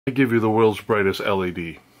I give you the world's brightest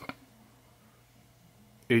LED.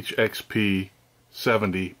 HXP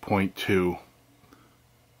 70.2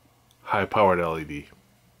 high-powered LED.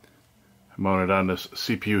 I mounted on this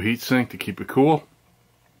CPU heatsink to keep it cool,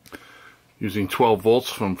 using 12 volts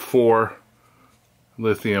from 4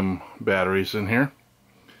 lithium batteries in here.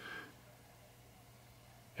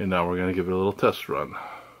 And now we're going to give it a little test run.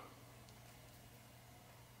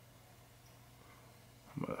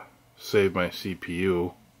 I'm going to save my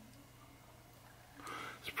CPU.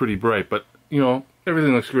 It's pretty bright, but you know,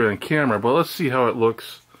 everything looks great on camera, but let's see how it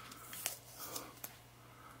looks,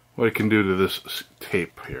 what it can do to this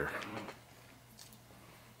tape here.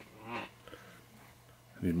 I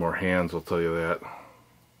need more hands, I'll tell you that.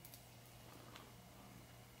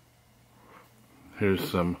 Here's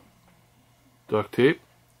some duct tape.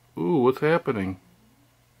 Ooh, what's happening?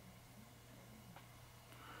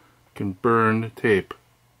 Can burn tape.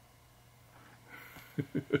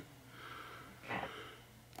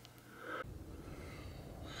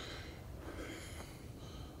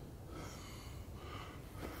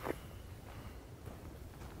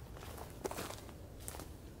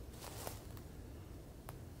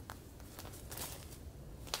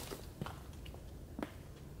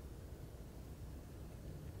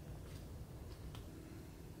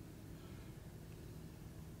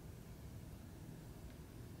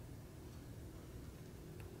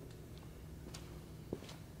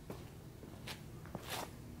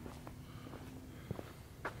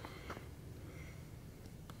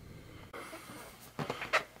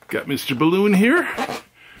 Got Mr. Balloon here,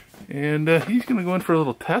 and he's going to go in for a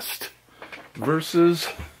little test versus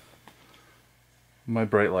my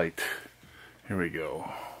bright light. Here we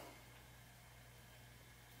go.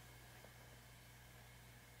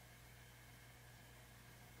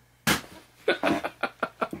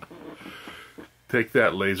 Take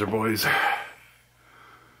that, laser boys.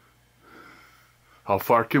 How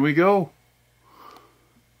far can we go?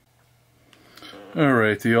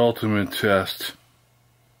 Alright, the ultimate test.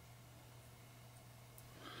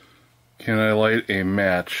 Can I light a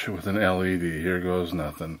match with an LED? Here goes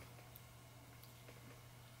nothing.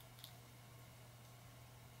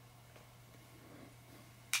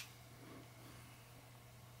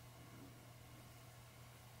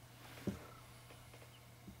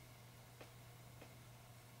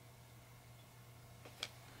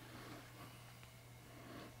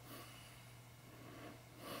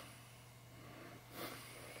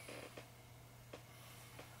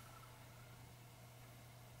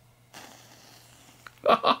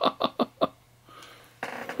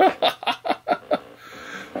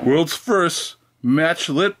 World's first match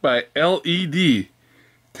lit by LED.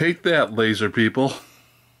 Take that, laser people.